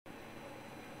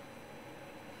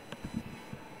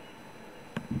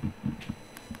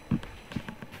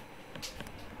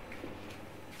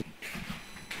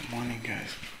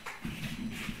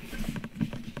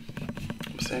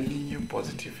sending you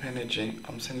positive energy.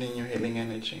 I'm sending you healing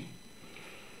energy.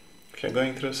 If you're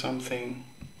going through something,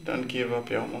 don't give up.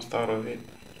 You're almost out of it.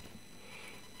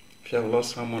 If you have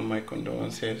lost someone, my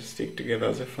condolences. Stick together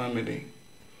as a family.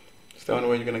 It's the only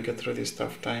way you're going to get through this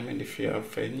tough time. And if you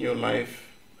have a new life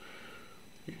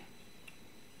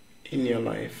in your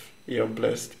life, you're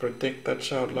blessed. Protect that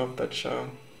child, love that child.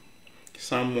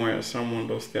 Somewhere, someone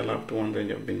lost their loved one that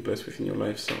you've been blessed with in your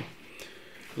life. So,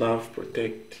 love,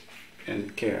 protect,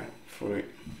 and care for it.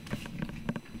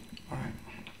 Alright,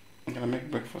 I'm gonna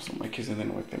make breakfast for my kids and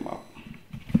then wake them up.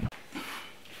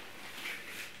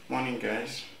 Morning,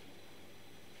 guys.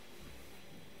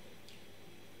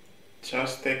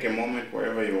 Just take a moment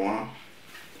wherever you are.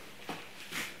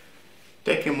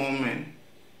 Take a moment.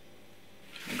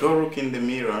 Go look in the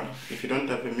mirror. If you don't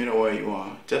have a mirror where you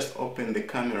are, just open the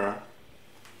camera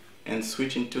and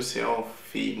switch into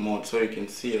selfie mode so you can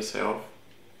see yourself.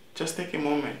 Just take a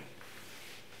moment.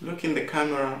 Look in the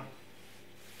camera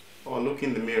or look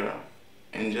in the mirror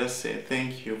and just say,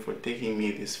 thank you for taking me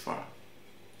this far.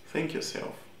 Thank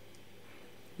yourself.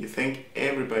 You thank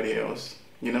everybody else.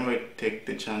 You never take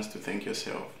the chance to thank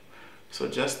yourself. So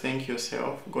just thank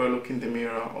yourself. Go look in the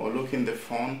mirror or look in the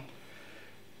phone.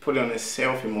 Put it on a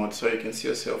selfie mode so you can see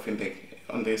yourself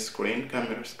on the screen,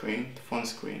 camera screen, phone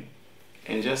screen.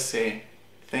 And just say,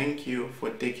 thank you for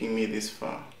taking me this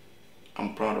far.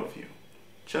 I'm proud of you.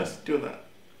 Just do that.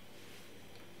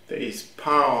 There is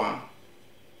power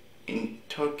in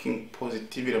talking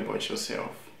positivity about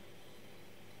yourself.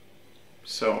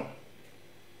 So,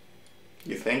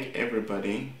 you thank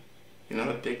everybody. You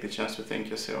never take the chance to thank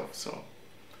yourself. So,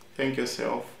 thank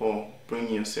yourself for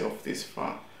bringing yourself this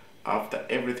far. After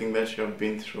everything that you have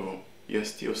been through, you're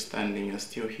still standing, you're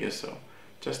still here. So,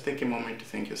 just take a moment to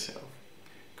thank yourself.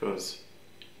 Because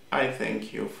I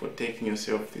thank you for taking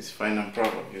yourself this far and I'm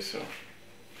proud of you. So,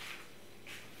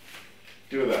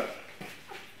 do that.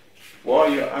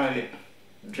 While you're at it,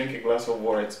 drink a glass of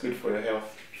water. It's good for your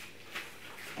health.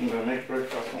 I'm gonna make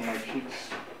breakfast for my kids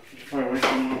before I wake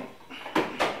them up.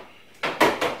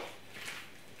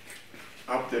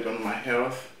 Update on my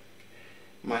health.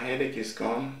 My headache is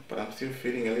gone, but I'm still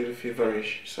feeling a little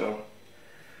feverish. So,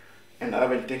 and I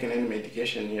haven't taken any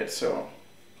medication yet. So,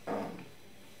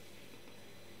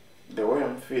 the way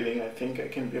I'm feeling, I think I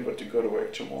can be able to go to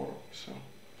work tomorrow. So,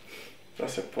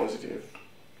 that's a positive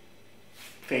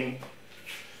thing,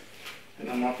 and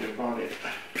I'm happy about it.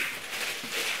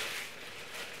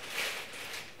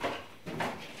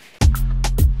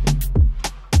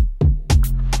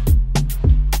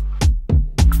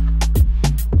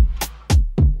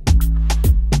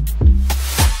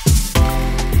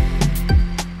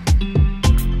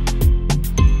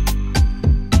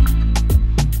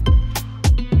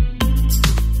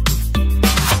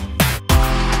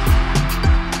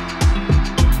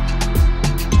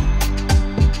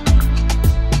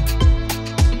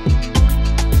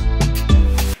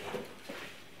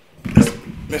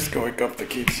 Let's go wake up the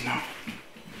kids now.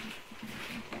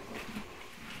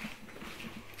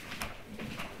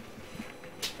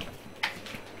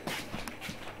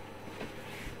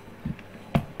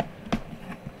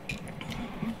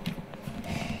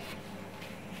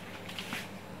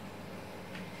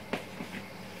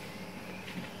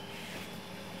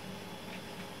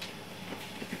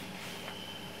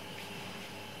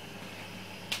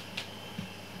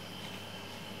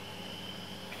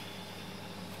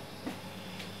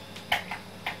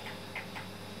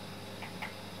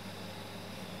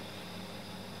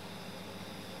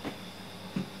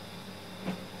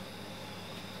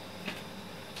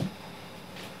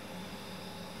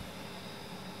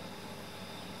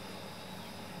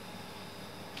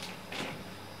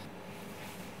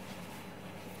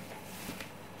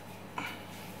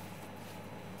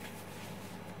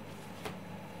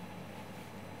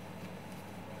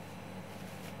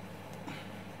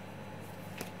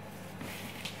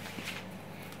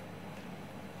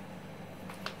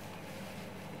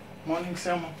 Morning,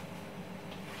 Selma.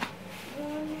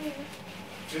 Morning.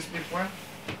 Did you sleep well?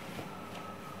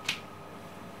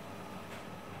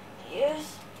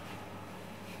 Yes,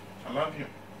 I love you.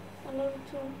 I love you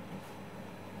too.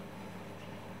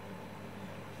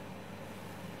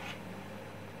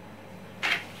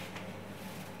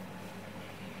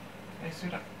 Hey,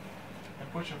 sweetheart. I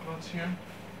put your clothes here.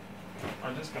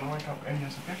 I'm just gonna wake up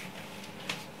Agnes, okay?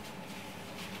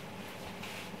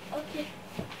 Okay.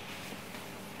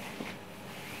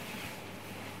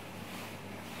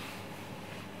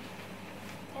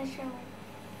 That's all.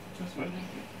 Just wait.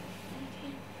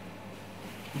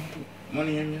 Okay.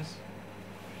 Morning, Agnes.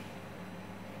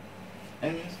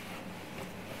 Agnes?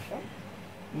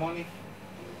 Morning.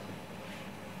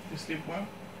 You sleep well?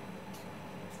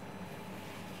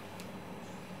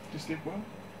 Do you sleep well?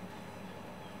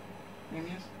 Yes?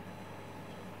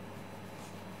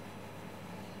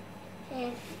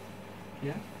 Yes.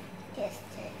 Yeah? Yes,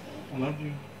 Daddy. I love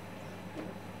you.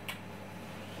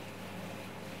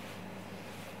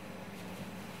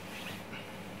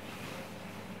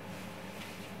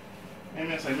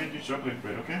 Yes, I made you chocolate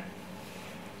bread, okay?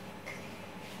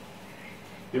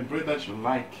 The bread that you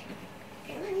like.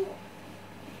 Daddy,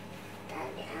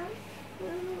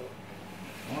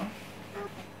 What?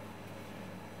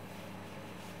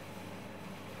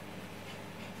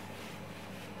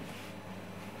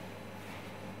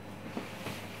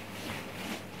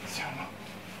 Selma,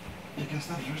 you can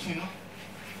start dressing now.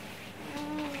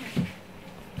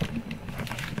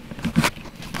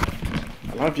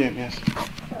 I love you, yes.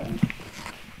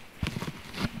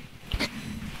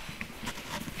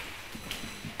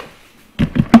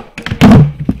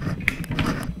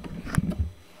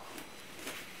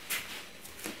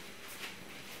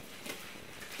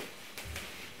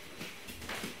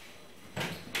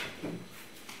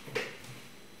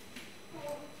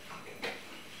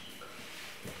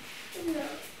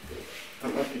 I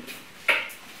love you.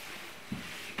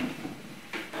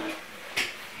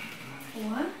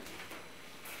 What?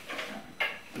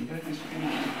 The bed is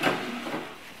finished.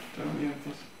 Tell me of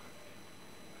this.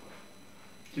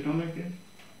 You don't like it?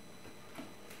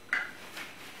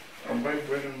 I'll buy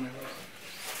bread on my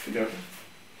house. Together.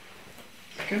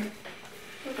 Okay?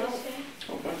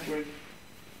 I'll buy bread.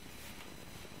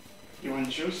 You want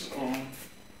juice or?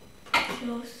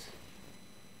 Juice.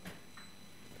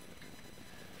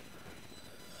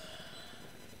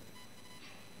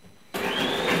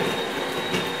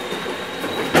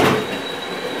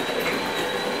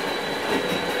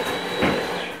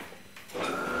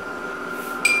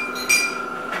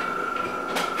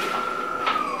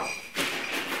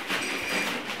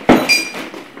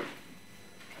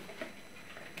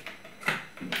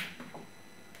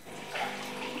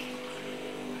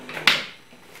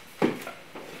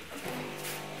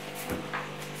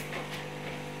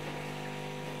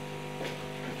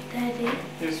 Daddy,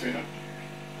 Yes, sweetheart.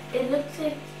 it looks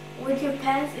like, with your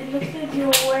pants, it looks like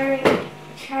you're wearing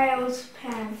child's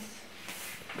pants.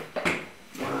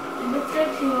 It looks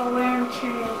like you are wearing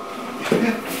child's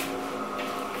pants.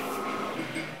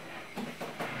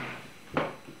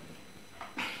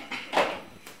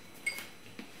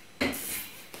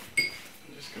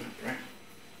 I'm just gonna pray.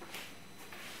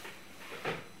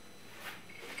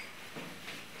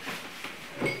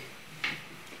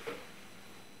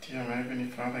 Dear my Heavenly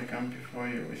Father, I come before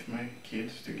you with my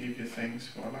kids to give you thanks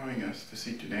for allowing us to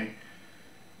see today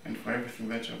and for everything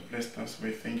that you have blessed us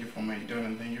with. Thank you for my daughter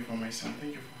and thank you for my son.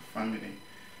 Thank you for family.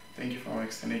 Thank you for our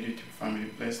extended YouTube family.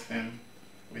 Bless them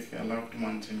with their loved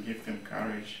ones and give them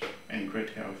courage and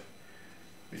great health.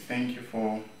 We thank you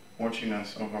for watching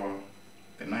us over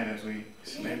the night as we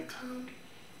slept.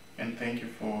 And thank you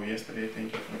for yesterday,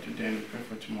 thank you for today, and we pray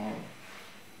for tomorrow.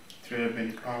 Through your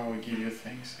heavenly power, we give you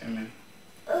thanks. Amen.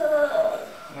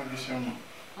 Love you so much.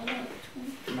 I love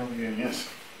you. Love you, yes.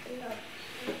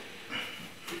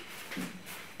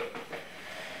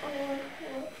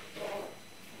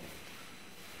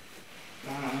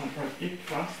 But eat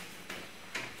fast.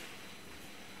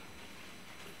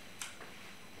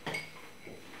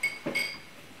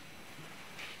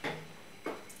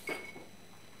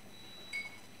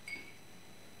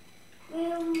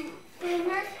 We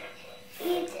must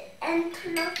eat and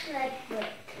look like bread.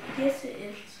 Yes, it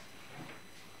is.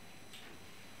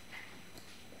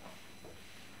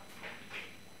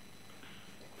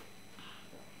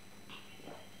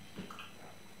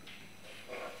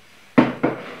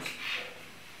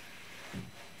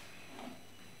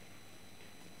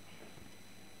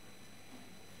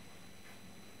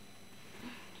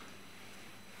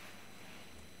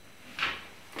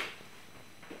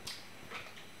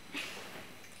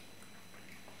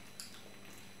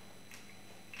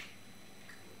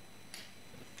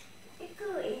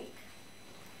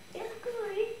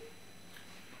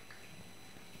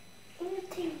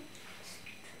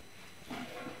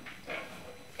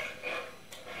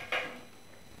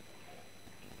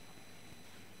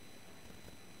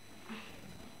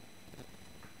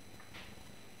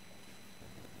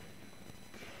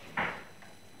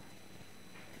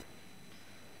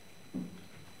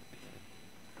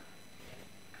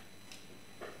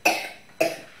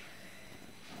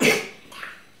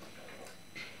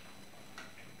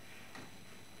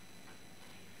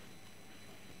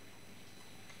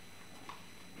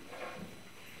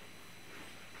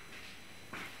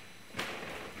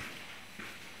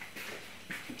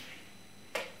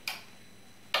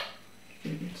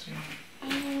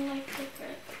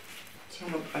 So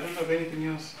I don't have anything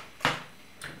else.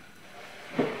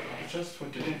 just for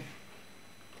today.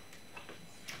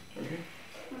 Okay?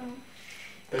 No.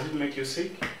 Does it make you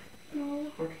sick?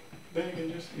 No. Okay. Then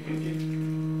you can eat.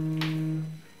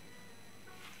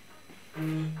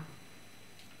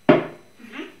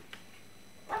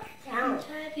 I'm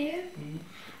tired here. Mm-hmm.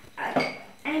 I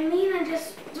mean, I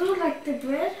just do like the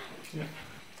bread. Yeah.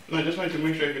 No, I just want to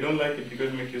make sure if you don't like it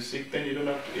because it makes you sick, then you don't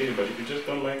have to eat it. But if you just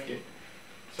don't like it,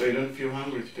 so you don't feel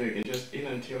hungry today, you can just eat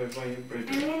until I buy you bread.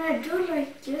 I mean, I do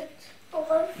like it.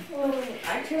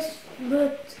 I just,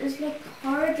 but it's like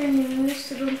hard and you used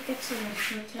to don't fix it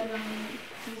so tell them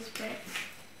these breads.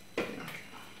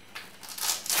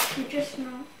 You just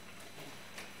know.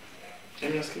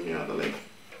 Can you just give me another leg?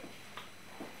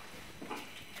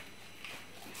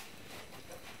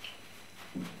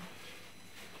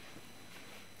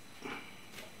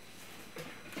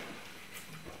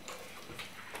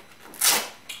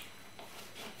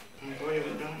 Boil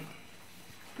it down.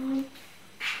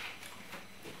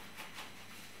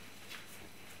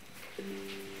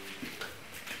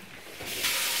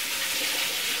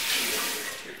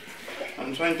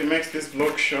 I'm trying to make this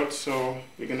vlog short, so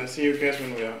we're gonna see you guys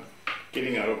when we are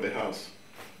getting out of the house.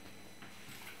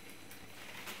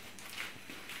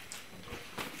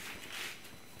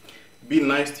 Be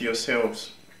nice to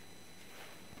yourselves.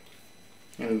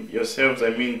 And yourselves, I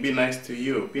mean, be nice to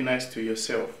you. Be nice to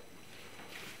yourself.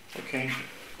 Okay?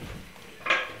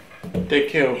 Take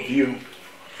care of you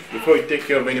before you take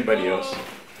care of anybody else.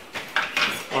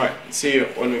 Alright, see you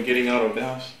when we're getting out of the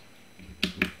house.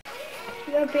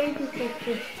 Your baby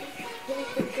picture.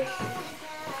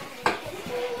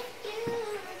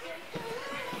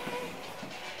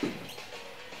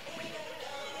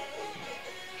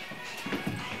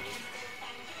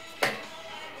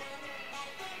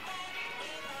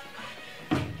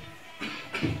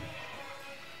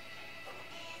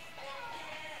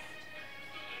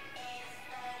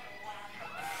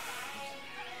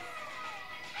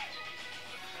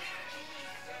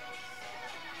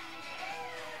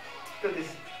 Do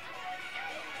this.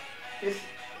 This.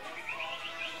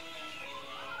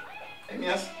 And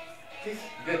yes, this.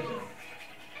 Good.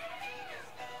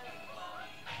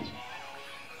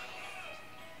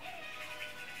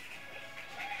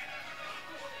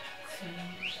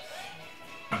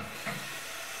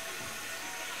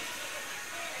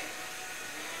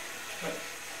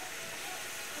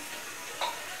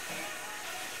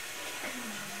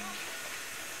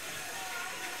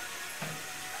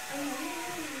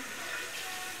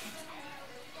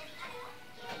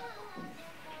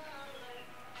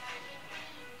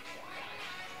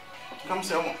 Come,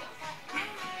 Selma.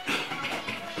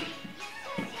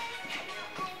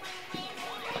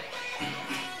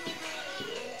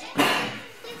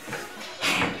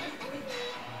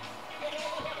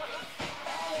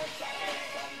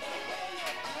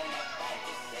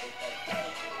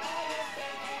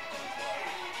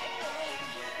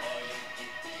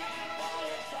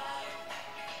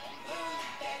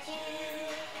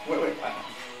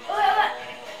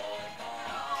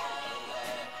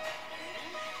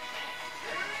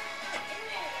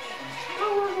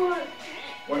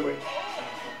 Wait. Wait.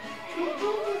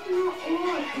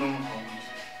 No.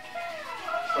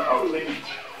 So I was leaving.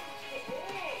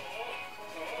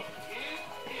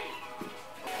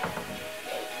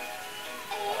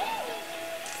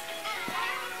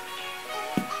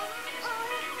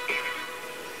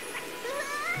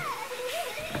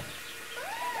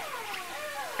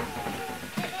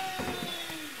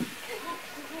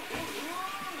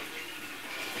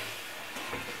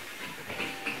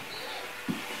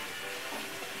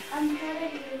 I'm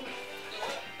telling you,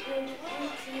 when you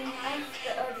ask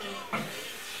the others,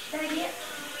 Daddy,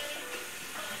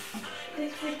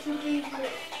 this for TV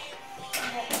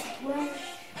when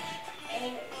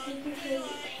typically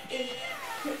is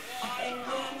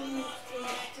looking to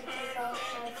take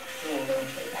outside.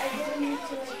 I didn't need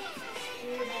to do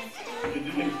that. You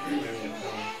didn't scream at me.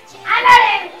 I got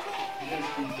it! You didn't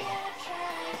scream.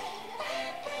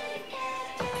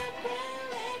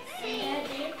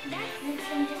 Daddy, next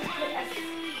time just put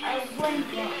a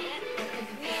blanket.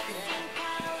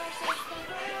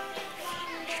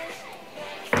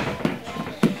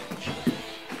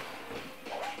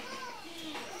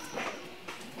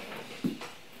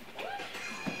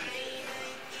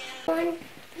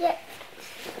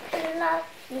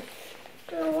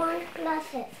 One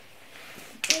glasses.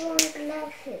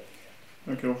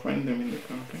 Okay, we'll find them in the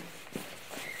car, okay?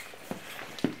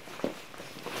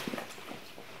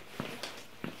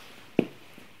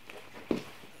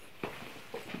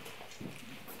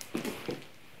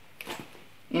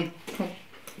 Come.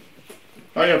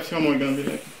 Hurry up, Selma, we're gonna be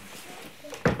late.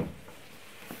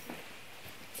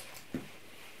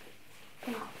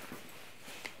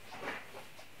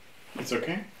 It's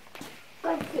okay?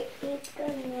 Got the Ika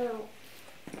now.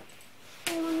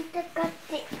 I want to cut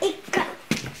the Ika.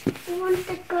 I want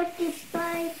to cut the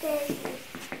pie, baby.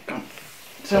 Come.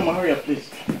 Selma, hurry up, please.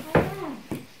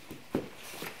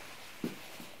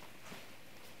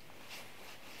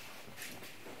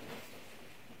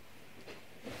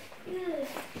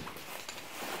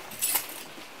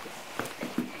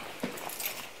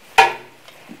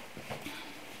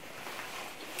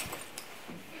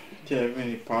 Dear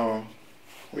Heavenly Power,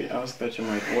 we ask that you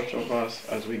might watch over us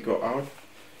as we go out,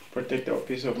 protect our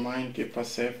peace of mind, keep us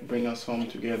safe, bring us home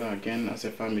together again as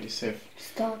a family safe.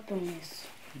 Stop on this.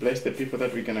 Bless the people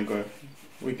that we're gonna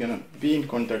be in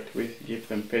contact with, give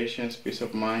them patience, peace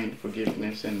of mind,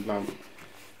 forgiveness, and love.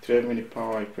 Through Heavenly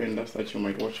Power, I pray and ask that you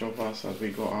might watch over us as we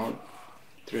go out.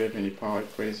 Through Heavenly Power, I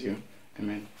praise you.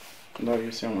 Amen. Love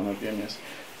you, Selma. Love you, Emias.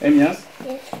 Emias?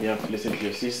 Yes. You have to listen to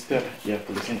your sister. You have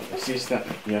to listen to your sister.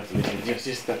 You have to listen to your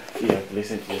sister. You have to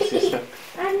listen to your sister.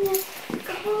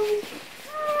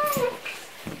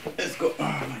 Let's go.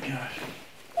 Oh my gosh.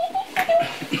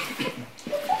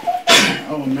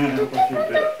 Oh man, I hope I feel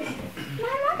better.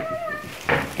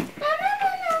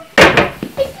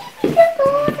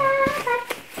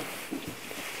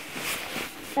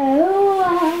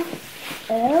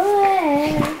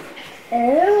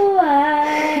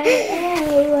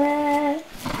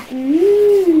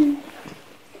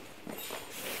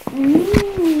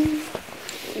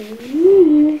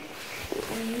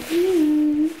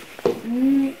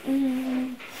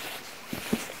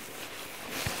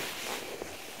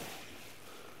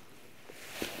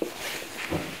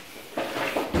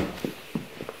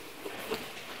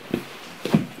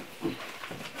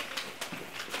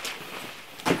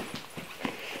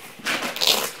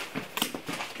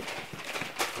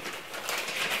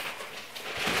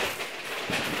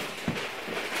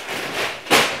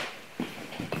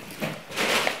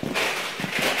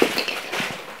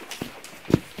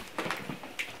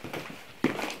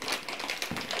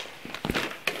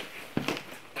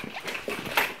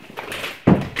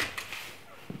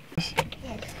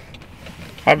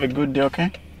 Have a good day,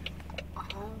 okay?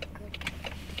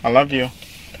 I love you.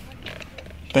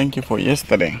 Thank you for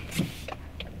yesterday.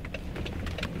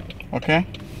 Okay?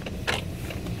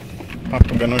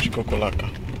 Papa Ganoshi Kokolaka.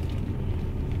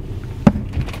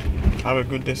 Have a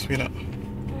good day, sweetheart.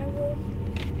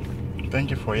 Thank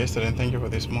you for yesterday and thank you for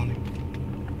this morning.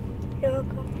 You're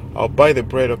welcome. I'll buy the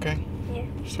bread, okay? Yeah.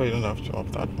 So you don't have to off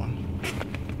that one.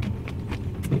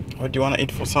 What do you want to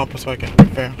eat for supper so I can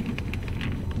prepare?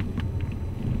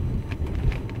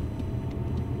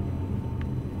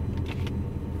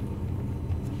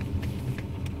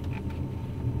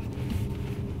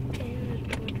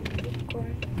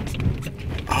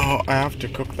 Oh, I have to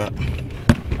cook that.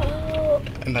 Oh.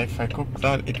 And if I cook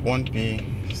that, it won't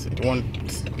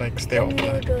like stay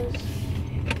overnight.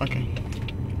 Okay.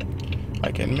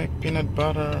 I can make peanut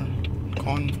butter,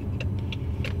 corn,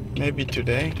 maybe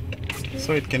today,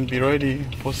 so it can be ready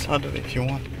for Saturday if you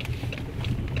want.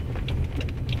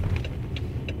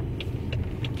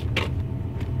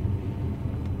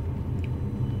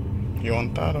 You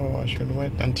want that, or I should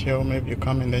wait until maybe you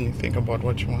come and then you think about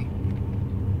what you want?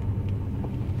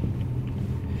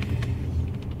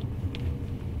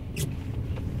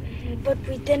 But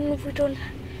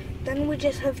then we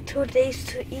just have 2 days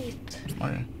to eat.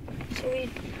 Okay. So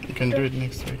You can do it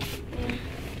next week. Yeah.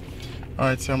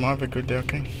 Alright, Sam, have a good day,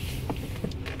 okay?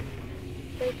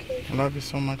 Okay. I love you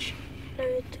so much. Love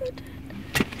you too, Dad.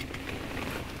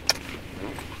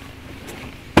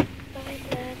 Bye,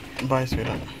 Dad. Bye,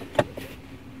 sweetheart.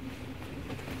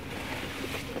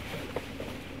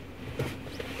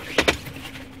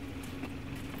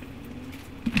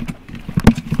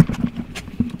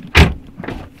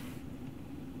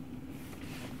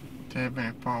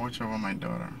 Heavenly Power, watch over my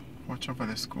daughter. Watch over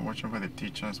the school, watch over the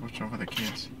teachers, watch over the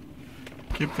kids.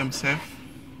 Keep them safe.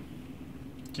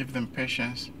 Give them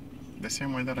patience. The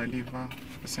same way that I leave her,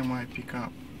 the same way I pick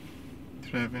up.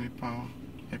 Through Heavenly Power,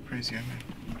 I praise you, amen.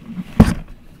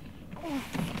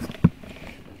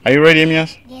 Are you ready,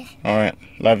 Emias? Yes. Alright,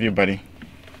 love you, buddy.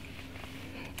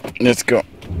 Let's go.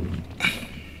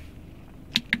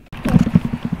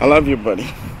 I love you, buddy.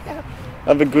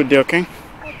 Have a good day, okay?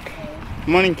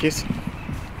 Morning kiss.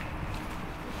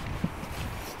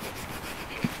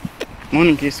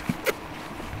 Morning kiss.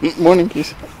 Morning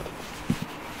kiss.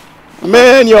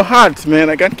 Man, your heart, man.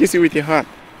 I can't kiss you with your heart.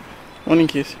 Morning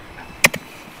kiss.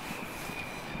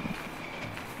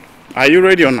 Are you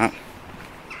ready or not?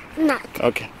 Not.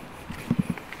 Okay.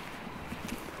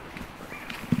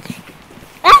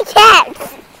 I can't.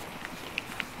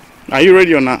 Are you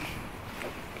ready or not?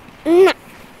 No.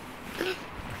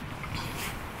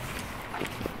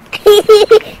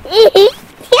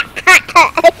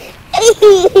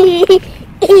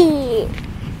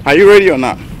 Are you ready or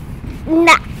not?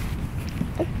 No.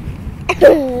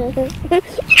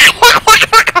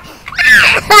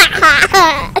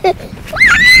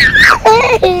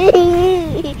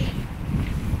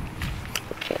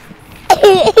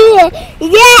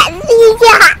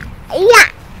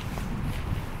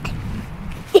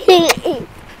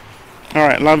 All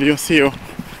right, love you. See you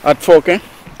at 4, okay?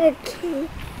 Okay.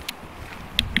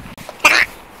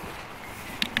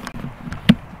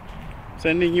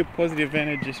 Sending you positive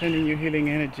energy, sending you healing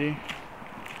energy.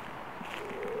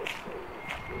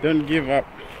 Don't give up.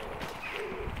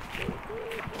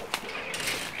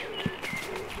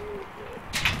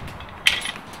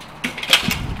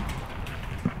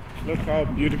 Look how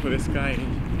beautiful the sky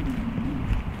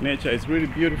is. Nature is really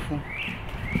beautiful.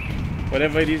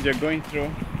 Whatever it is you're going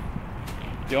through,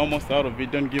 you're almost out of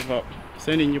it. Don't give up.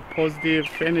 Sending you positive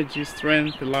energy,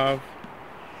 strength, love,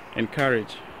 and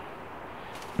courage.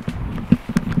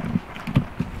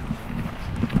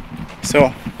 So,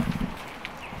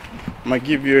 I'm gonna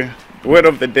give you a word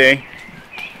of the day.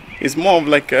 It's more of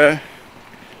like a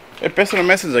personal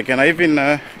message again. I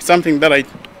even something that I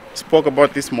spoke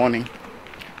about this morning,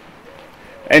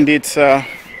 and it's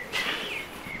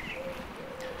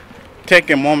take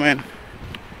a moment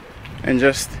and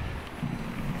just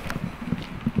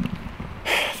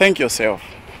thank yourself.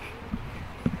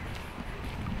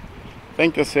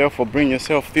 Thank yourself for bringing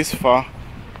yourself this far.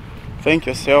 Thank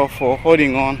yourself for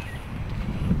holding on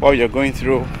while you're going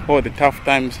through all the tough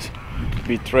times,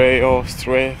 betrayal,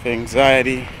 stress,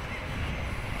 anxiety,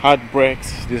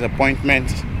 heartbreaks,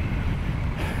 disappointments.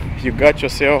 You got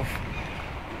yourself.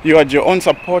 You had your own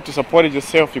support. You supported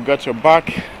yourself. You got your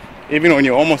back. Even when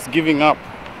you're almost giving up,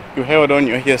 you held on.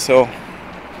 You're here. So,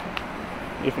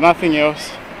 if nothing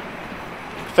else,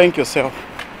 thank yourself.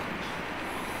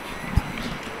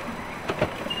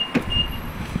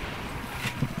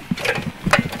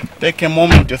 Take a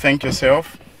moment to thank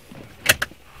yourself.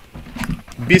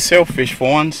 Be selfish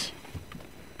for once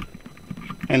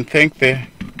and thank the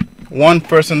one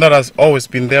person that has always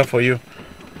been there for you,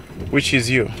 which is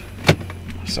you.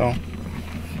 So,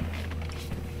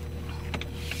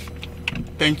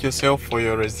 thank yourself for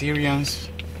your resilience.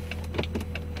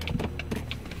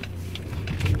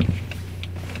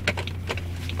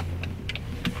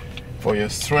 For your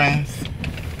strength.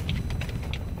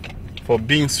 For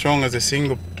being strong as a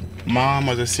single mom,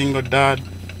 as a single dad,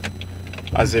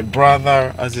 as a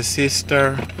brother, as a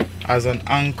sister, as an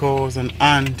uncle, as an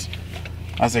aunt,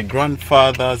 as a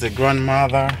grandfather, as a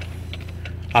grandmother,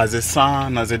 as a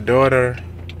son, as a daughter.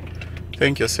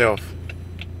 Thank yourself.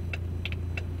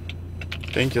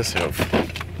 Thank yourself.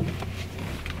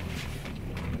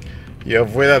 You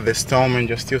have weathered the storm and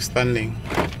you're still standing.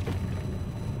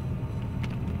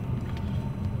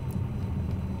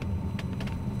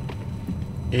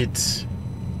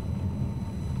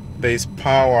 There is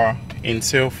power in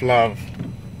self-love.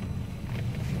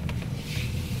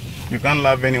 You can't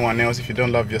love anyone else if you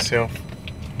don't love yourself.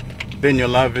 Then your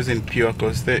love isn't pure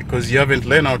because you haven't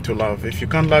learned how to love. If you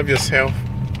can't love yourself,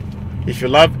 if you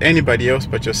love anybody else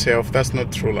but yourself, that's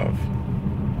not true love.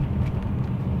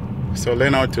 So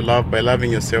learn how to love by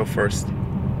loving yourself first.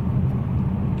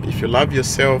 If you love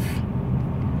yourself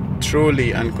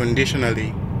truly,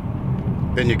 unconditionally,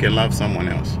 then you can love someone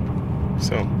else.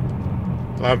 So,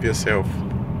 love yourself.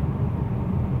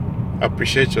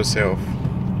 Appreciate yourself.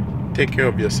 Take care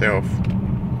of yourself.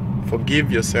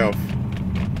 Forgive yourself.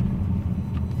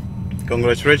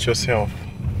 Congratulate yourself.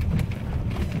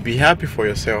 Be happy for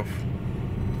yourself.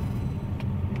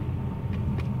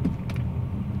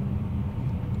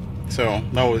 So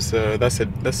that's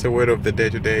the word of the day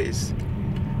today is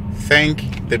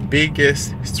thank the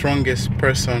biggest, strongest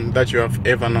person that you have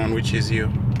ever known, which is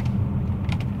you.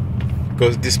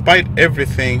 Because despite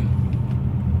everything,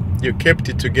 you kept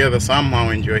it together somehow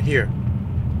and you're here.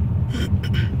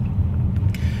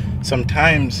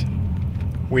 Sometimes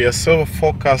we are so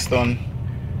focused on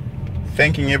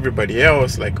thanking everybody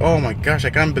else, like, oh my gosh, I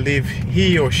can't believe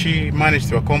he or she managed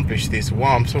to accomplish this.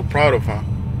 Wow, I'm so proud of her.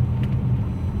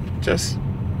 Just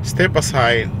step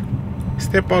aside,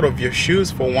 step out of your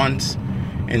shoes for once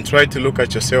and try to look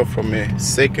at yourself from a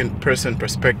second person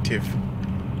perspective.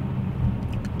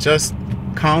 Just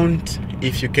count,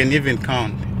 if you can even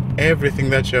count,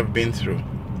 everything that you have been through.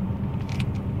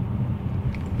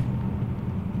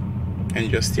 And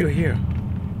you're still here.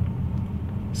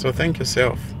 So thank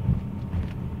yourself.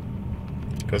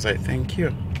 Because I thank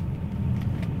you.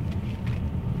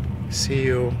 See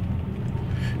you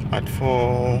at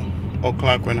 4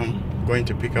 o'clock when I'm going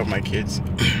to pick up my kids.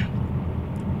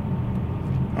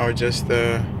 I'll just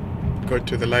go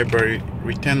to the library,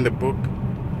 return the book,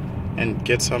 and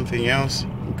get something else.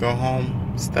 Go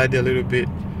home, study a little bit,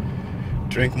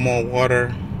 drink more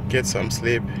water, get some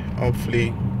sleep.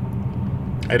 Hopefully,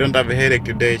 I don't have a headache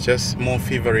today, just more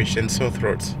feverish and sore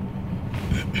throats.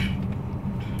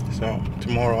 So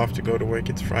tomorrow I have to go to work.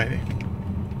 It's Friday.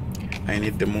 I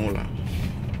need the moolah.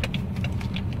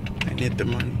 I need the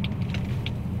money.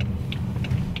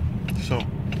 So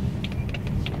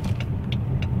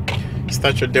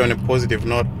start your day on a positive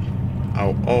note.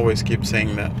 I'll always keep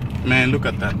saying that. Man, look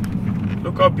at that.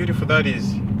 Look how beautiful that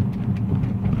is.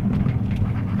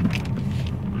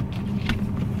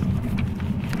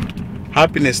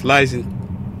 Happiness lies in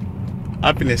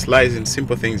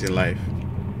simple things in life.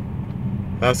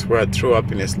 That's where true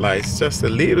happiness lies. Just the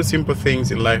little simple things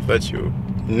in life that you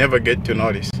never get to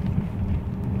notice.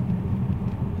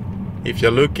 If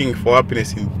you're looking for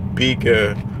happiness in big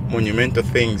monumental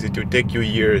things, it will take you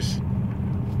years,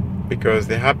 because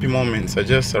the happy moments are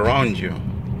just around you,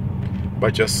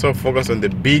 but you're so focused on the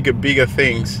bigger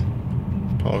things,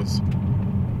 pause,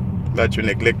 that you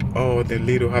neglect all the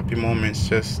little happy moments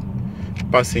just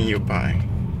passing you by.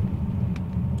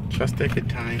 Just take your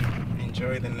time,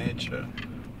 enjoy the nature,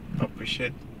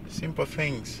 appreciate simple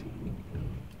things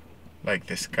like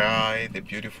the sky, the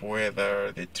beautiful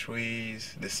weather, the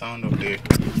trees, the sound of the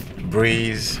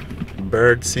breeze,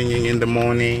 birds singing in the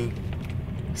morning,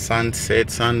 sunset,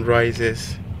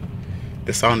 sunrises,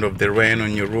 the sound of the rain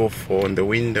on your roof or on the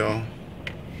window,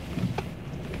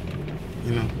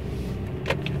 you know,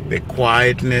 the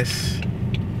quietness,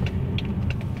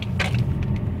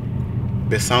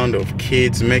 the sound of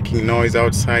kids making noise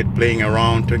outside, playing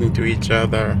around, talking to each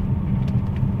other.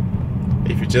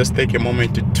 If you just take a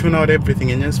moment to tune out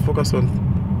everything and just focus on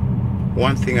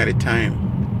one thing at a time,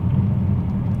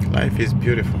 life is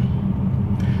beautiful.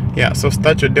 Yeah, so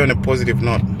start your day on a positive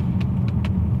note.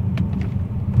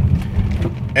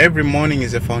 Every morning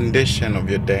is a foundation of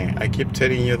your day. I keep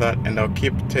telling you that, and I'll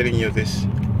keep telling you this.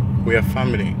 We are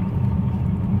family.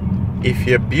 If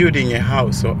you're building a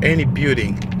house or any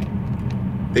building,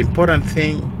 the important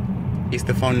thing is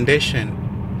the foundation.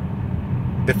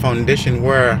 The foundation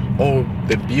where all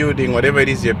the building, whatever it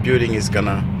is you're building, is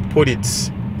gonna put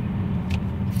its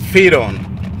feet on,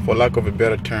 for lack of a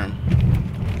better term.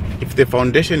 If the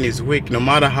foundation is weak, no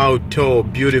matter how tall,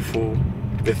 beautiful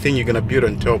the thing you're gonna build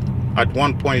on top, at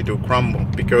one point it will crumble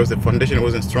because the foundation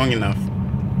wasn't strong enough.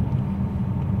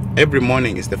 Every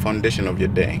morning is the foundation of your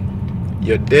day.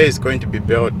 Your day is going to be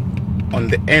built on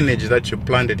the energy that you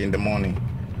planted in the morning.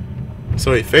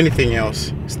 So if anything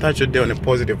else, start your day on a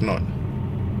positive note.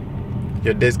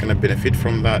 Your day is going to benefit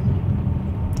from that.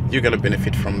 You're going to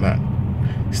benefit from that.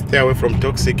 Stay away from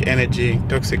toxic energy,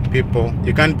 toxic people.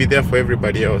 You can't be there for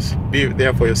everybody else. Be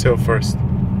there for yourself first.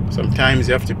 Sometimes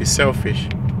you have to be selfish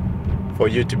for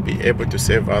you to be able to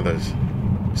save others.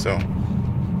 So,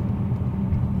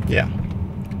 yeah.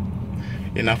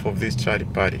 Enough of this chatty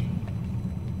party.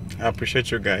 I appreciate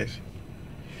you guys.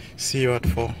 See you at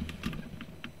 4.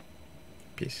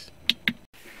 Peace.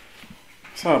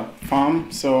 What's up,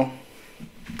 fam? So,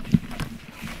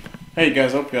 hey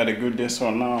guys, hope you had a good day. So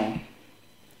now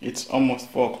it's almost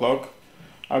 4 o'clock.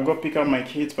 I'll go pick up my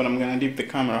kids, but I'm gonna leave the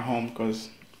camera home because,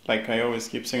 like I always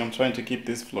keep saying, I'm trying to keep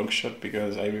this vlog short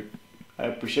because I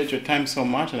appreciate your time so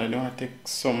much, and I don't want to take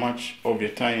so much of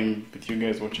your time with you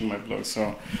guys watching my vlog.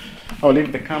 So I'll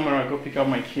leave the camera, I'll go pick up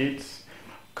my kids,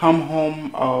 come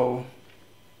home, I'll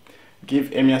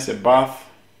give Emias a bath,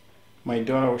 my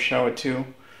daughter will shower too,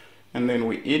 and then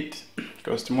we eat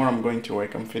because tomorrow I'm going to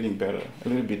work. I'm feeling better, a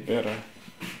little bit better.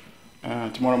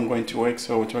 Tomorrow I'm going to work,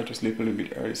 so we'll try to sleep a little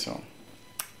bit early. So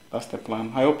that's the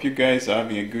plan. I hope you guys are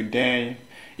having a good day.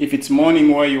 If it's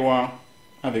morning where you are,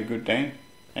 have a good day.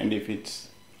 And if it's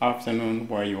afternoon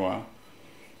where you are,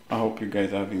 I hope you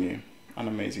guys are having an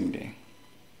amazing day.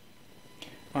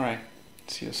 Alright,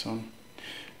 see you soon.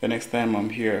 The next time I'm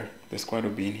here, the squad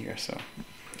will be in here. So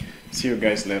see you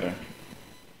guys later.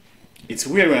 It's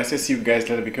weird when I say see you guys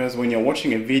later because when you're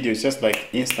watching a video, it's just like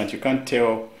instant. You can't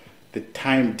tell the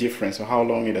time difference or how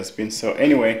long it has been. So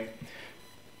anyway,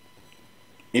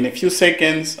 in a few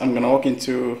seconds, I'm gonna walk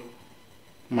into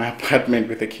my apartment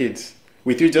with the kids.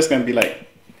 With you, just gonna be like,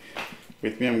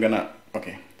 with me, I'm gonna,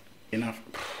 okay, enough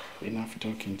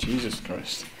talking, Jesus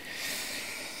Christ.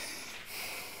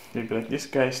 You'll be like, this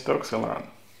guy talks a lot.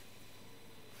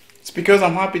 It's because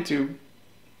I'm happy to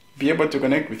be able to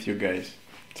connect with you guys.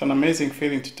 It's an amazing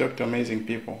feeling to talk to amazing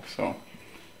people. So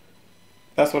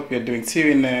that's what we're doing. See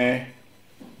you in a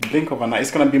blink of an eye. It's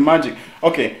gonna be magic.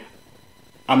 Okay,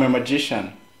 I'm a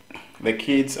magician. The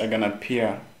kids are gonna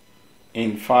appear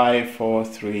in 5, 4,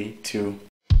 3, 2.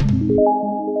 I'm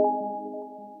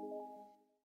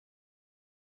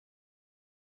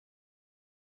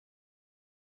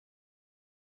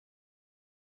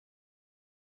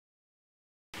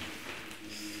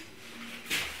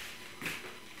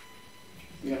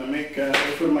gonna make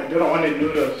food. My daughter wanted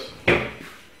noodles,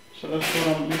 so that's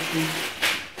what I'm making.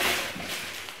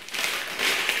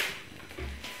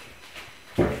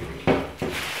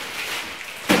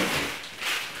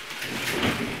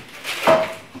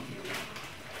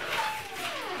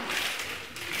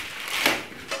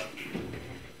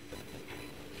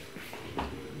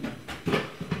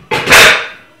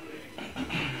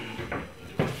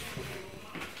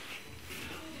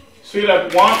 Sweet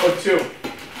like 1 or 2?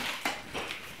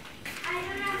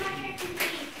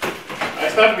 I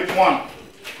start with 1.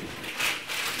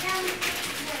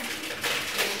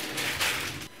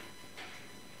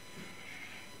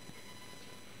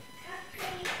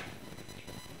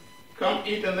 Come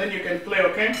eat and then you can play,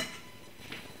 okay?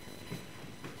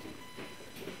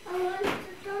 I want to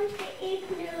eat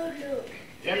noodles.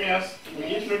 Yes, we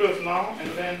eat noodles now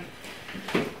and then.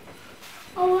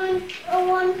 I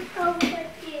want help with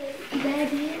you.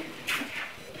 Daddy,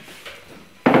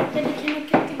 can I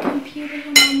get the computer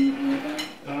when I'm eating?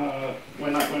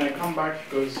 When I come back,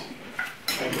 because I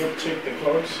go check the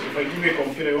clothes. If I give you a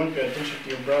computer, you won't pay attention to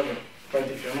your brother. But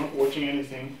if you're not watching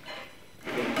anything,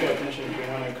 you can pay attention to me.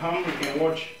 When I come, you can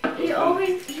watch. I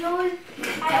always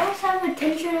have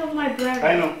attention of my brother.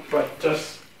 I know, but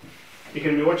just, you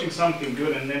can be watching something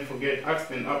good and then forget,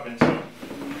 accident happens. So,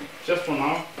 just for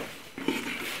now,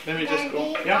 let me just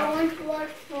go. Yeah? I want to watch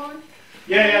phone.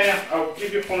 Yeah. I'll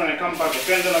give you phone when I come back,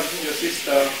 okay? And then I'll give your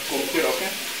sister computer, okay?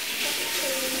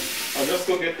 I'll just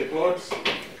go get the clothes.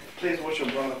 Please watch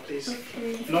your brother, please.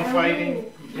 Okay. No fighting.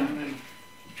 Yeah, man.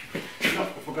 No, I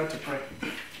forgot to pray.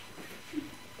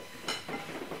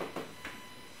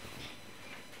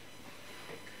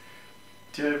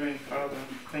 Dear Heavenly Father,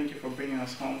 thank you for bringing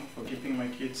us home, for keeping my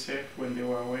kids safe when they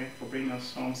were away, for bringing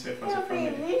us home safe as a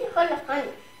family.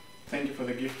 Thank you for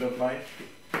the gift of life.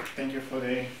 Thank you for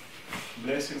the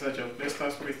blessings that you have blessed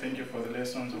us with. Thank you for the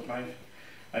lessons of life.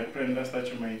 I pray and ask that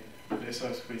you may bless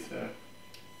us with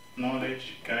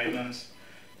knowledge, guidance,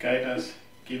 guide us,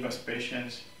 give us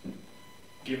patience,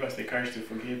 give us the courage to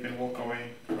forgive and walk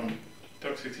away from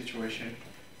toxic situation.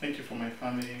 Thank you for my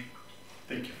family.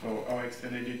 Thank you for our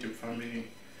extended YouTube family.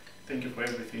 Thank you for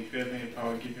everything. If you have any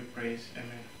power, give you praise.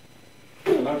 Amen.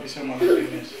 I love you so much,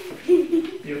 goodness.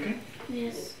 You okay?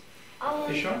 Yes.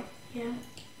 You sure? Yeah.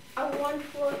 I want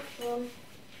phone.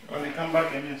 When I come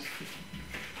back, yes.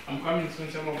 I'm coming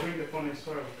soon, so I'm going to bring the phone in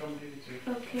store. I'll come give it to you.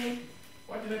 Okay.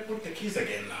 Why did I put the keys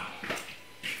again now?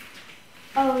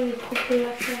 Oh, you put it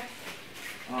up there.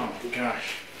 Oh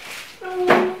gosh. I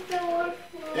want the phone.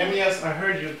 Yes, I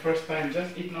heard you the first time.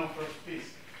 Just eat now first,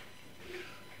 please.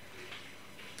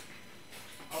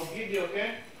 I'll give you,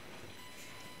 okay?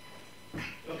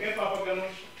 Okay, Papa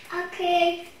Ganush?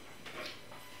 Okay.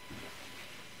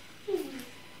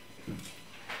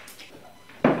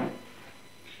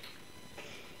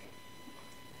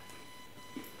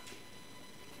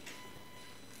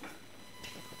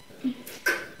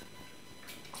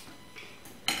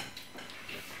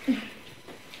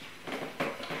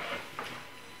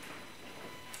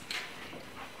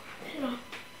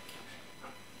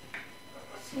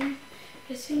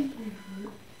 Sim.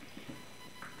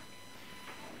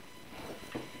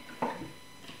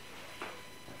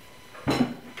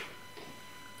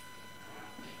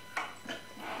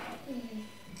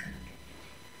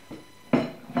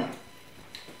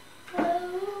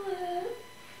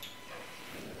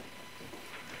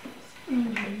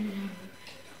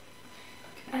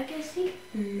 I can sing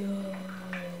low.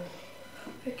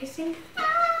 I can sing,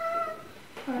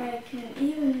 or I can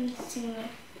even sing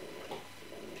like.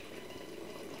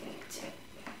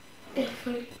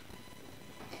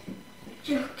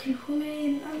 Jag kan sjunga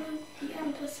i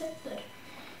andra sättet.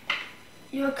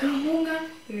 Jag kan sjunga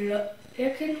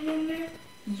jag kan sjunga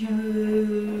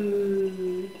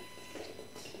ljud.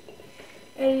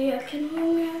 Eller jag kan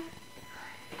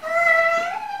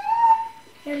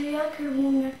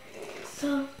sjunga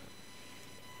så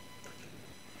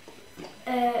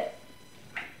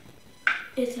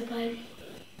Isabel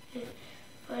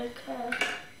folk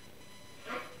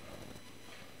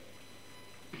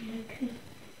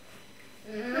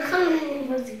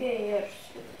vad ska jag göra?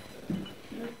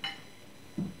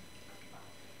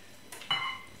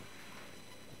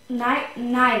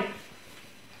 Nej.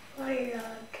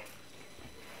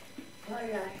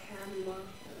 Kolla samma.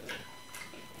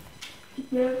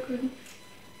 Jag kunde.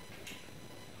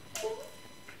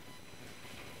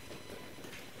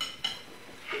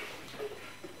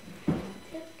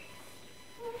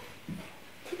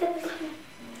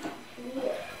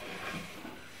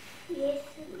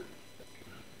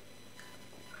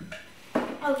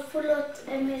 Förlåt,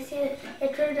 men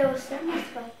jag trodde det var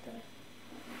sömnvatten.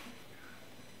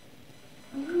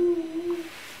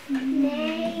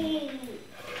 Nej.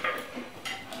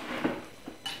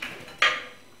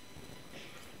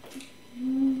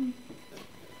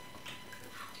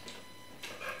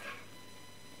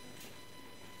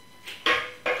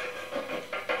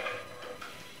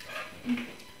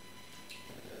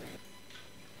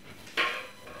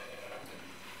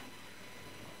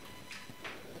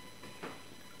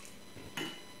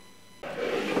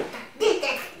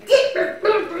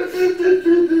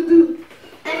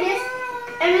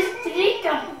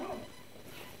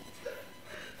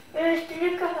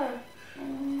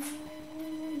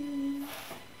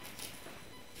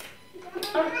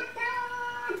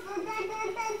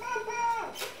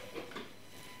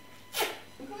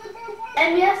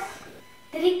 Elias,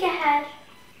 dricka här.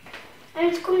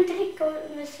 Jag kommer inte dricka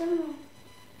med sömn.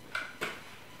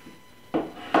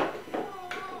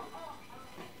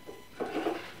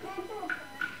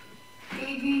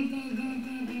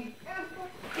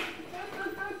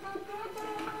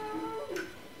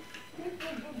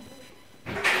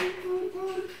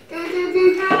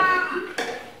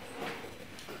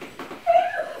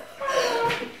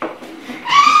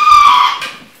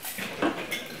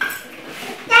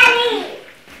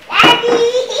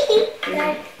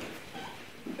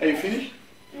 Are you finished?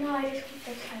 No, I just put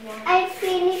this one. I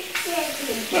finished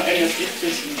it. No, Elias, eat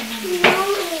this. No.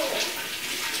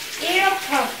 Eat a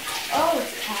pup. Oh,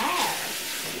 it's hard.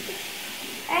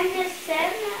 And the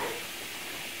seven.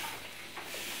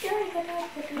 You're gonna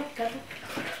put it up.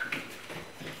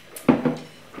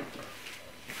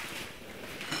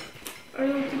 I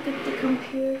want to get the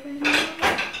computer now.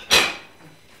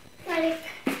 I want to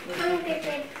get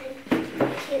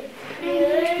the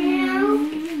computer now.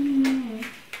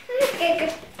 Get the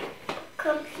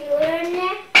computer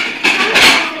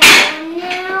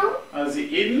now. Has he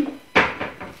eaten?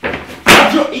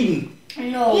 Have you eaten?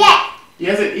 No. Yeah. He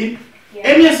hasn't eaten?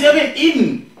 Yeah. Elias, you haven't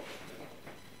eaten.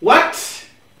 What?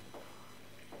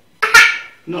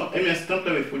 No, Elias, don't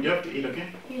play with food. You have to eat, okay?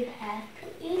 You have to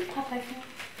eat, Papa.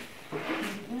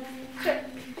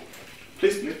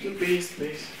 Please, please,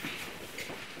 please.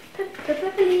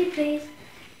 Please.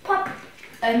 Pop.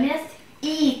 Ernest,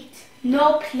 eat.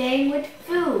 No playing with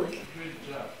food. Good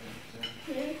job.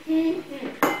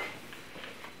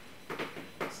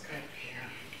 Skype here.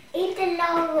 Eat the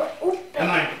lower open.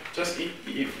 And I just eat.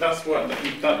 If that's what,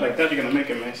 if that like that, you're gonna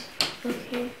make a mess.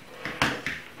 Okay.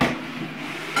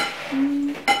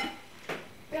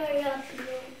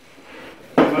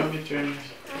 Love you too, Elias.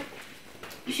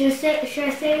 Should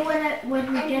I say what we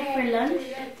get for lunch?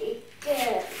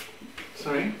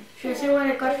 Sorry? Should I say what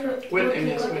I got for Wait, what we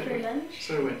Elias, got wait. for lunch?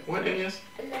 Sorry, wait. What, Elias?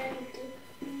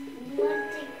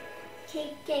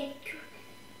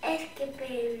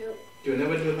 You'll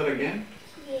never do that again?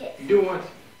 Yes. Do what?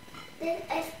 The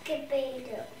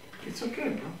escapator. It's okay,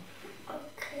 bro.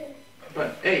 Okay.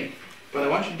 But hey, I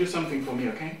want you to do something for me,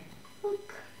 okay?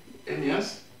 Okay.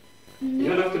 Elias, you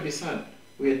don't have to be sad.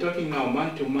 We are talking now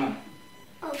man to man.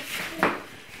 Okay.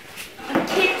 A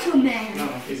kid to man. No,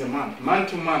 he's a man. Man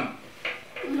to man.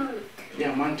 No.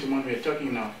 Yeah, man to man. We are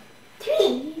talking now.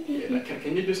 Three. Yeah,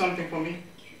 can you do something for me?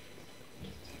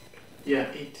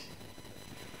 Yeah, eat.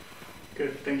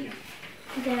 Good, thank you.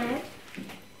 Dad.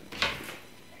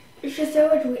 Should I say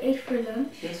what we ate for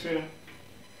lunch? Yes, sweetheart.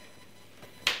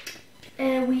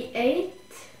 We ate.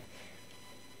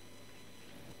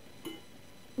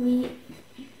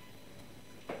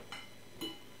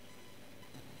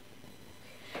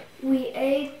 We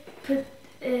ate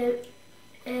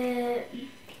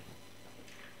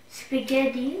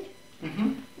spaghetti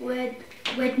with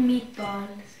meatballs.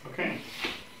 Okay.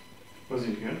 Was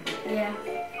it good? Yeah.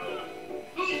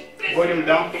 Volume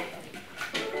down.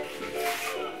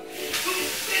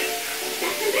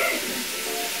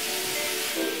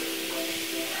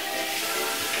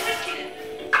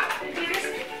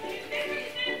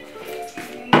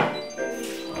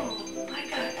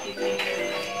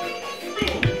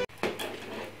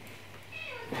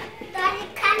 Daddy,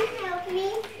 can you help me?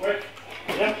 Wait.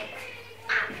 Yeah.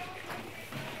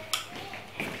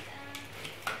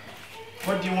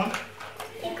 What do you want?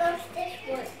 Because this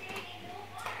was.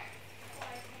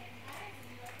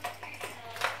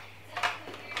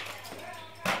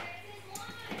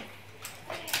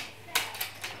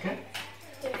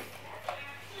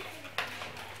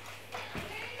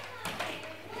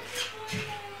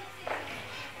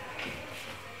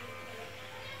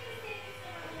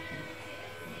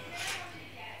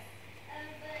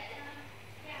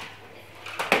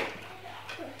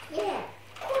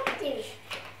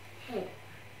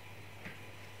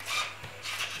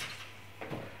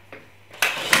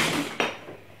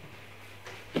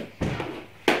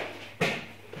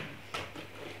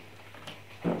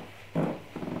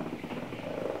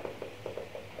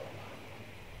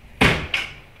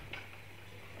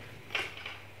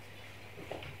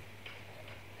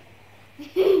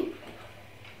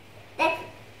 That's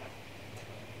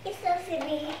it's so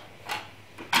silly.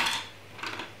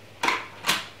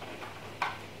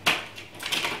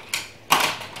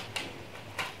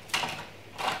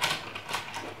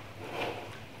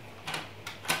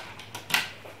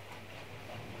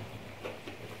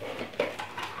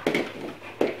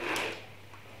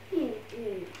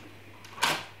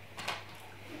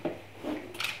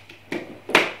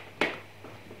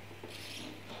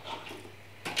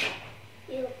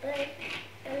 You bet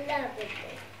I love it.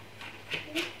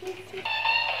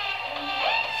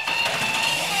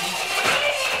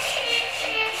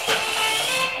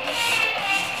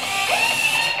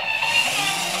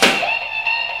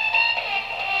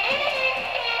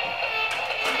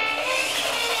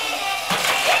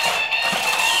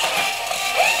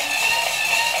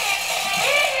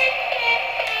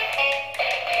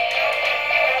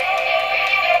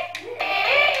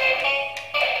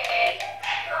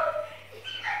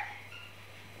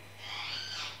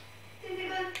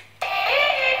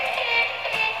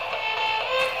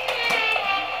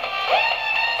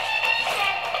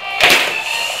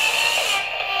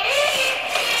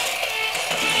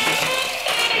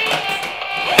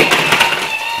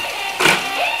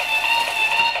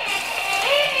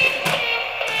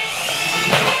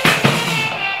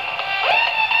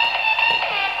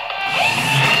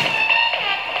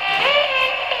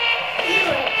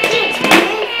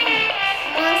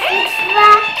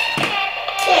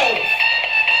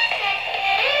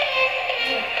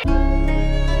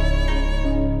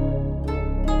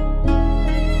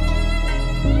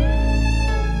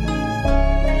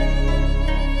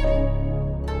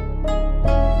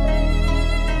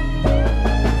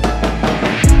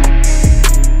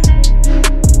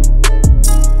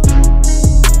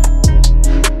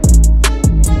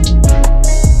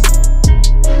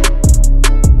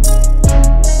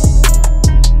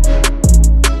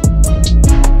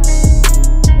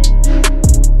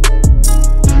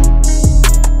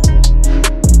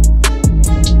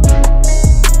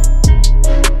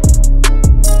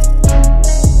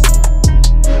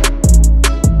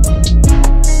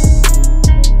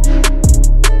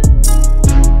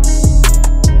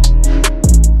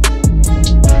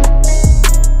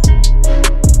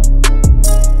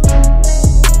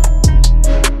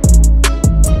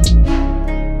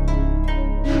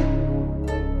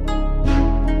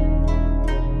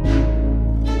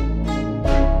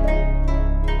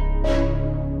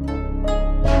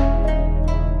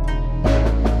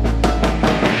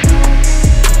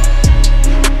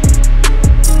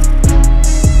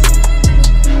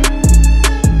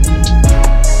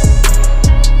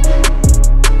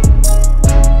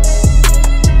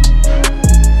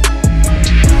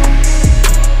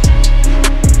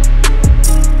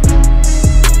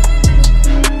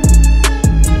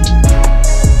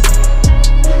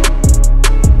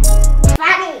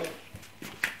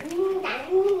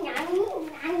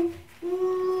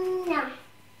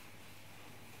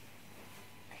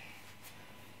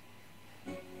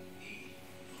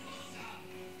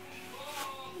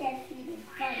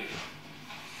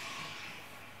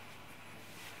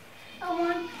 I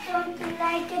want something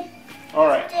like it. All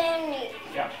right. Danny.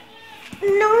 Yeah.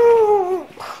 No.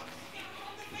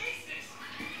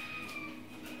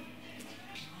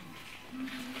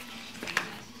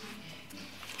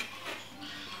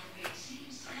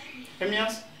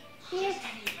 Emias? Yes.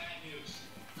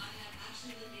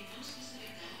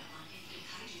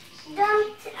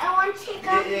 Don't. I want to take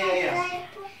off Yeah.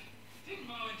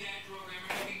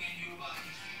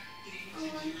 I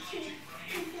want to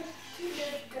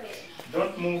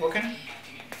Don't move, okay?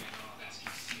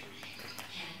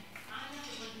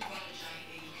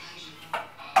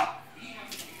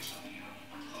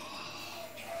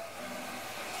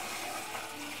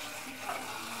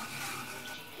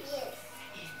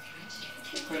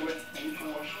 Wait. I need to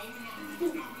wash.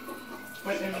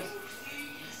 Wait, Emias.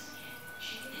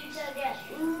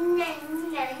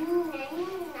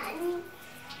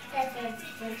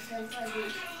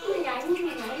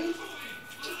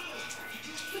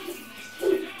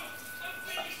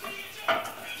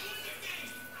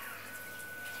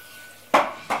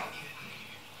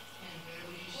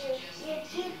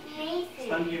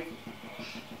 Stand here.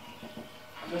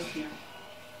 Just here.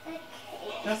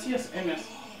 Just yes, Emias.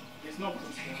 There's no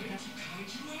push here, okay?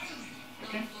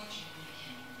 Okay?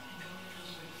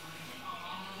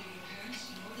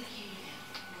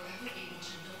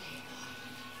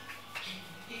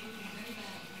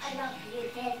 I love you,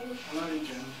 Daddy. I love you,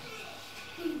 Jen.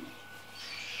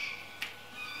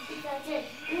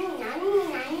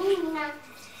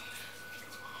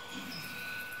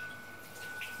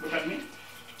 Look at me.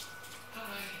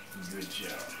 Good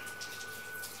job.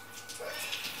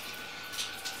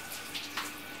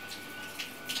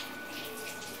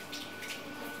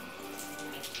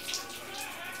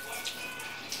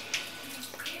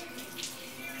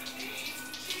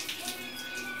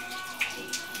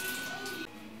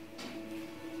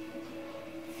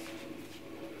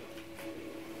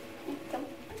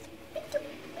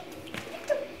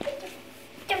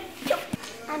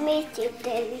 I missed you,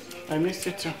 Daddy. I missed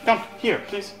you too. Come here,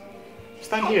 please.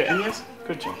 Stand here, and yes,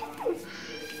 good job.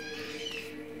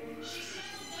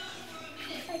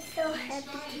 I'm so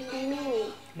happy to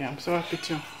me. Yeah, I'm so happy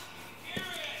too.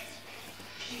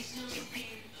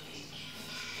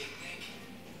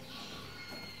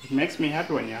 It makes me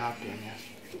happy when you're happy, and yes.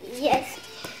 Yes.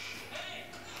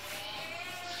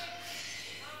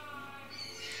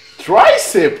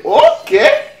 Tricep,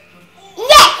 okay.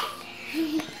 Yes!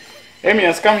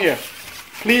 Amias, come here.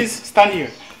 Please stand here.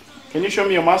 Can you show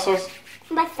me your muscles?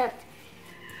 What's up?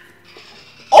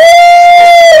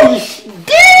 Oh,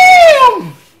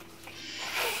 damn!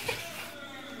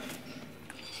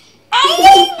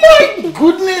 Oh my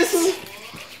goodness!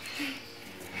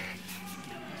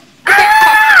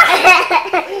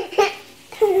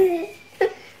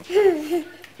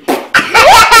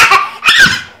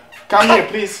 Come here,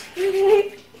 please.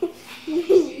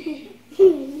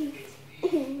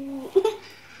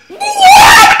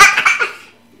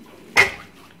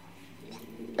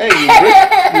 Hey,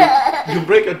 you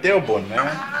break a tailbone, man.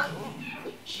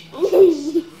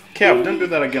 Kev, don't do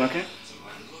that again, okay?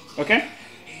 Okay?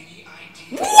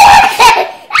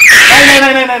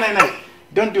 No.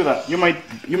 Don't do that. You might,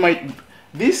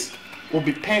 this will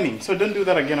be paining, so don't do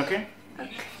that again, okay?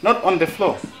 Not on the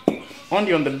floor,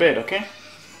 only on the bed, okay?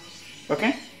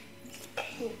 Okay?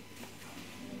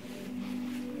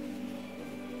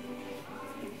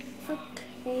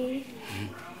 Okay.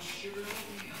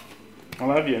 I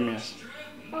love you, Amias.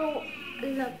 Oh, I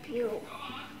love you.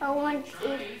 I want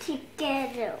it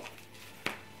together.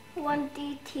 Want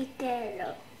it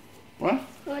together. What?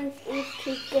 Want it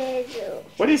together.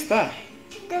 What is that?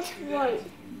 This one.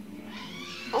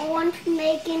 I want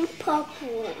making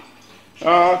popcorn.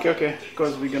 Oh, okay.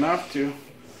 Because we're gonna have to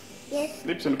Yes.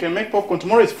 sleep soon. Okay, make popcorn.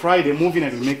 Tomorrow is Friday. Movie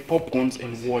night. We make popcorns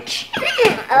and watch.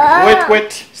 Oh.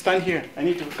 Wait. Stand here. I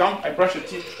need to come. I brush your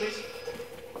teeth, please.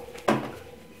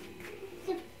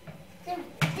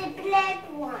 The black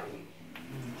one.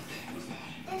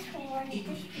 This one.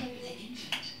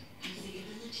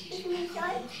 This me,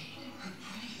 sorry.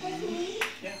 This me.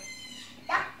 Yeah.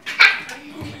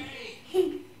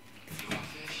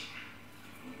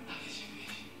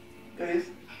 Please.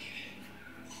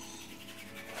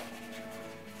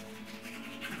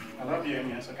 I love you,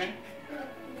 Amias, okay?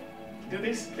 Do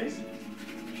this, please.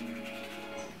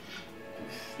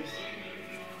 This.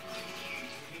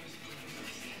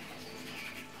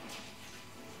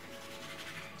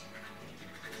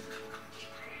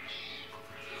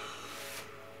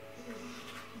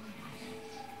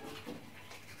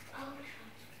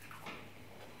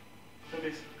 Do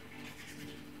this.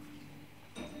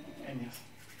 Amias.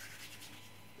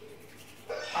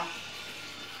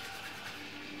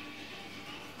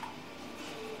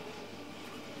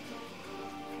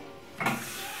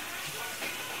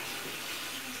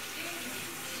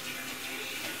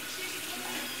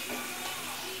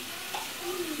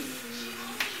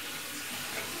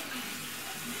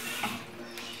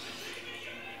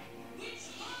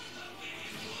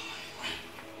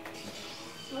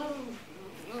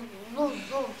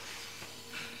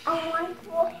 I want to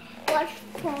watch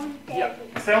phone. Yeah.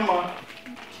 Selma,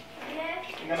 Yes.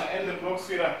 I'm gonna end the vlog,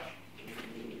 sweetheart.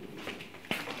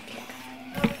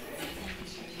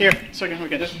 Here, second, we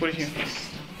can just put it here.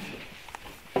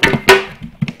 I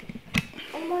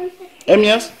want to.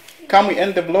 Amias, come we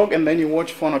end the vlog and then you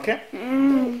watch phone, okay?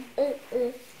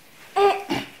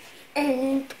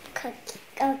 And cut.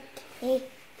 Okay.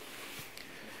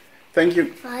 Thank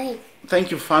you. Fine.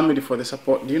 Thank you, family, for the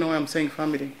support. Do you know why I'm saying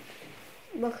family?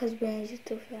 Because we're just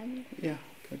two family. Yeah,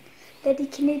 good. Daddy,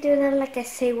 can you do that like I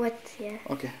say what? Yeah.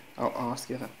 Okay, I'll ask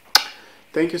you that.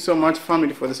 Thank you so much,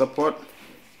 family, for the support.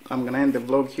 I'm gonna end the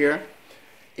vlog here.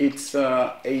 It's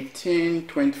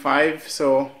 18:25,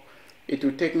 so it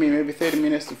will take me maybe 30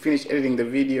 minutes to finish editing the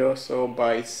video. So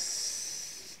by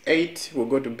 8 we'll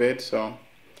go to bed, so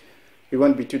we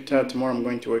won't be too tired. Tomorrow I'm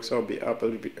going to work, so I'll be up a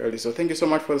little bit early. So thank you so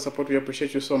much for the support. We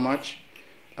appreciate you so much.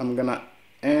 I'm gonna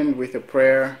end with a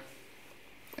prayer,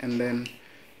 and then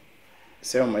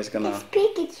Selma is gonna It's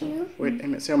Pikachu.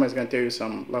 wait. Selma is gonna tell you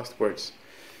some last words.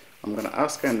 I'm gonna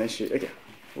ask her, and then okay,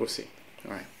 we'll see.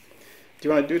 All right. Do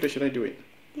you want to do it, or should I do it?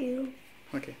 You.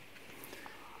 Okay.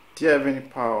 Do you have any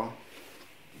power?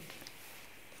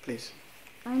 Please.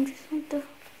 I just want to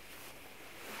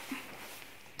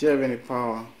Dear Heavenly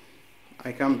Power,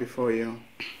 I come before you,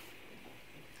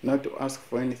 not to ask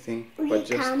for anything,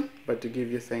 but to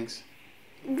give you thanks.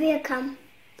 Welcome.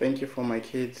 Thank you for my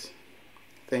kids.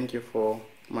 Thank you for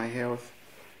my health.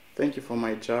 Thank you for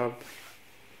my job.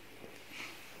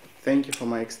 Thank you for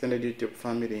my extended YouTube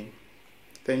family.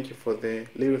 Thank you for the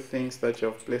little things that you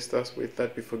have blessed us with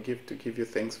that we forgive to give you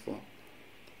thanks for.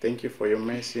 Thank you for your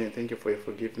mercy and thank you for your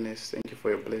forgiveness. Thank you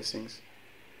for your blessings.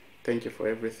 Thank you for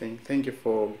everything. Thank you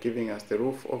for giving us the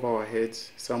roof over our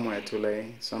heads, somewhere to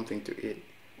lay, something to eat.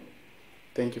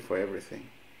 Thank you for everything.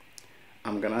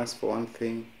 I'm going to ask for one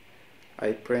thing.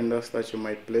 I pray and ask that you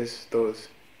might bless those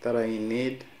that are in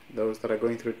need, those that are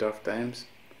going through tough times.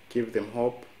 Give them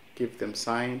hope, give them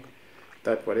sign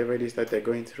that whatever it is that they're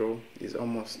going through is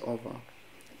almost over.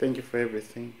 Thank you for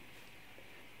everything.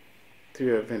 Through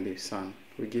your Heavenly Son,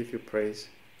 we give you praise.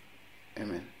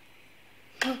 Amen.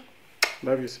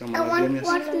 Love you so much. I want to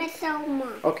watch my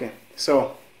Selma. Okay,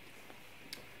 so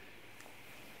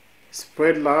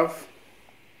spread love.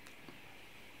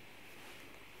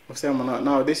 Oh, Selma,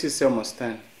 now this is Selma's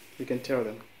turn. You can tell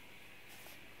them.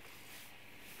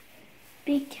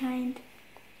 Be kind.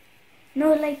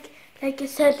 No, like I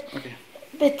said, okay.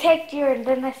 Protect your, and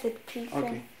then I said peace.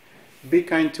 Okay. Be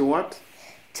kind to what?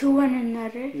 To one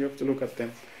another. You have to look at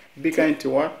them. Be kind to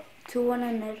what? To one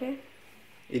another.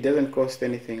 It doesn't cost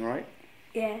anything, right?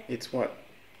 Yeah. It's what?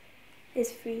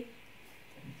 It's free.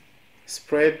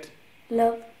 Spread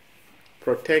love.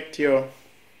 Protect your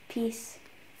peace.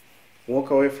 Walk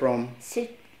away from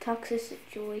toxic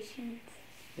situations.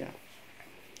 Yeah.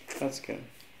 That's good.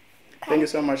 Thank you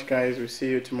so much, guys. We'll see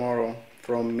you tomorrow.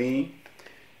 From me,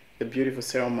 the beautiful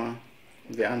Selma,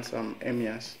 the handsome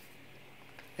Emias,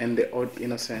 and the odd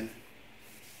innocent.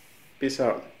 Peace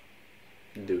out.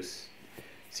 Deuce.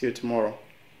 See you tomorrow.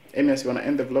 Emias, you want to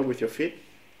end the vlog with your feet?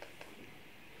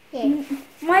 Yeah.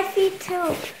 My feet too.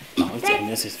 No, it's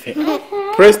Emias' feet.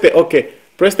 Press the OK.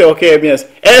 Press the OK, Emias.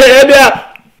 Hey,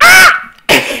 Emias! Ah!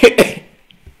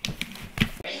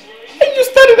 You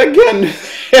started again.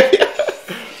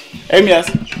 Emias,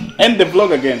 end the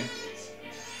vlog again.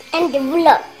 End the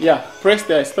vlog. Yeah, press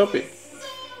there. Stop it.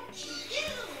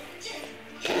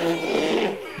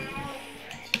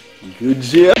 Good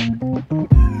job.